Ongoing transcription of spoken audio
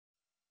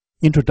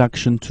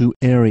Introduction to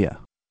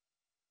area.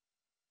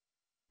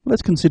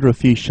 Let's consider a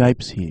few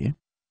shapes here.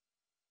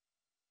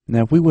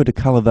 Now, if we were to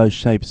colour those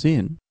shapes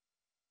in,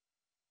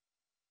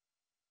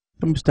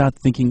 then we start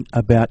thinking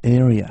about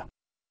area.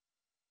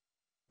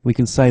 We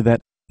can say that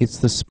it's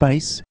the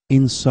space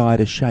inside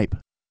a shape.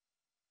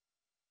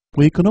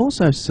 We can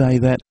also say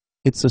that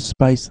it's the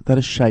space that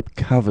a shape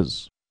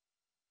covers.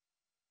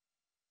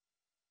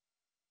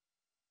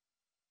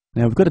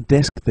 Now, we've got a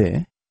desk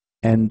there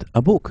and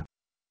a book.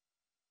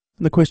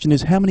 And the question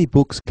is, how many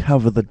books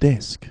cover the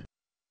desk?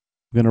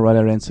 We're going to write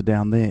our answer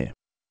down there.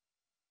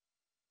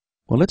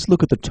 Well, let's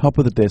look at the top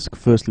of the desk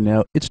firstly.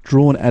 Now, it's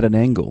drawn at an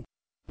angle,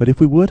 but if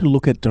we were to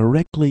look at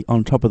directly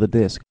on top of the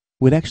desk,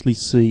 we'd actually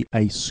see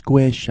a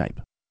square shape.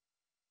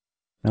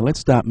 Now, let's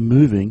start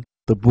moving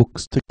the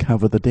books to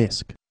cover the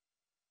desk.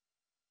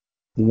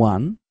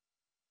 1,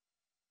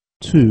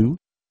 2,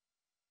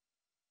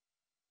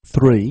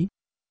 3,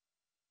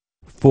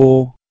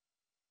 4,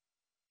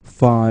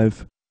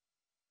 5,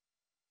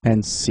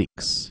 and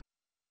 6.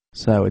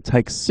 So it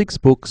takes 6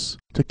 books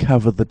to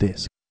cover the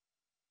desk.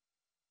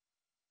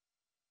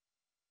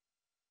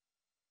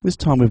 This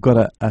time we've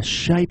got a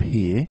shape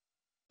here.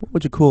 What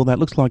would you call that?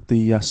 Looks like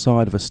the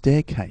side of a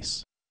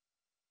staircase.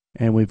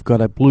 And we've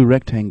got a blue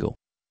rectangle.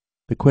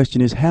 The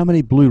question is, how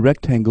many blue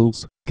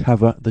rectangles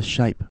cover the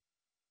shape?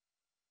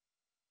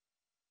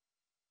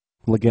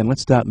 Well, again,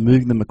 let's start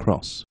moving them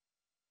across.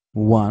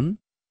 1,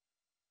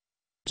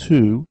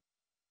 2,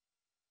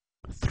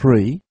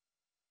 3,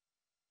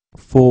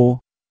 4,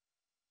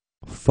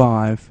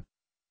 5,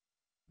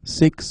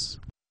 6,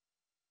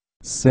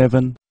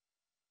 7,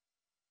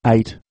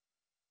 8,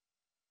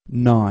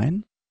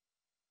 9,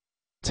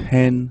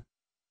 10,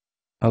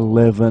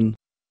 11,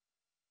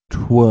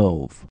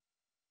 12.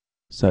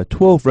 So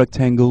 12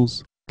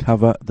 rectangles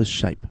cover the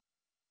shape.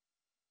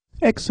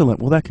 Excellent.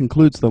 Well, that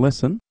concludes the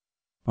lesson.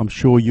 I'm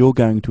sure you're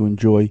going to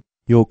enjoy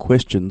your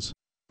questions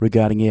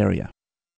regarding area.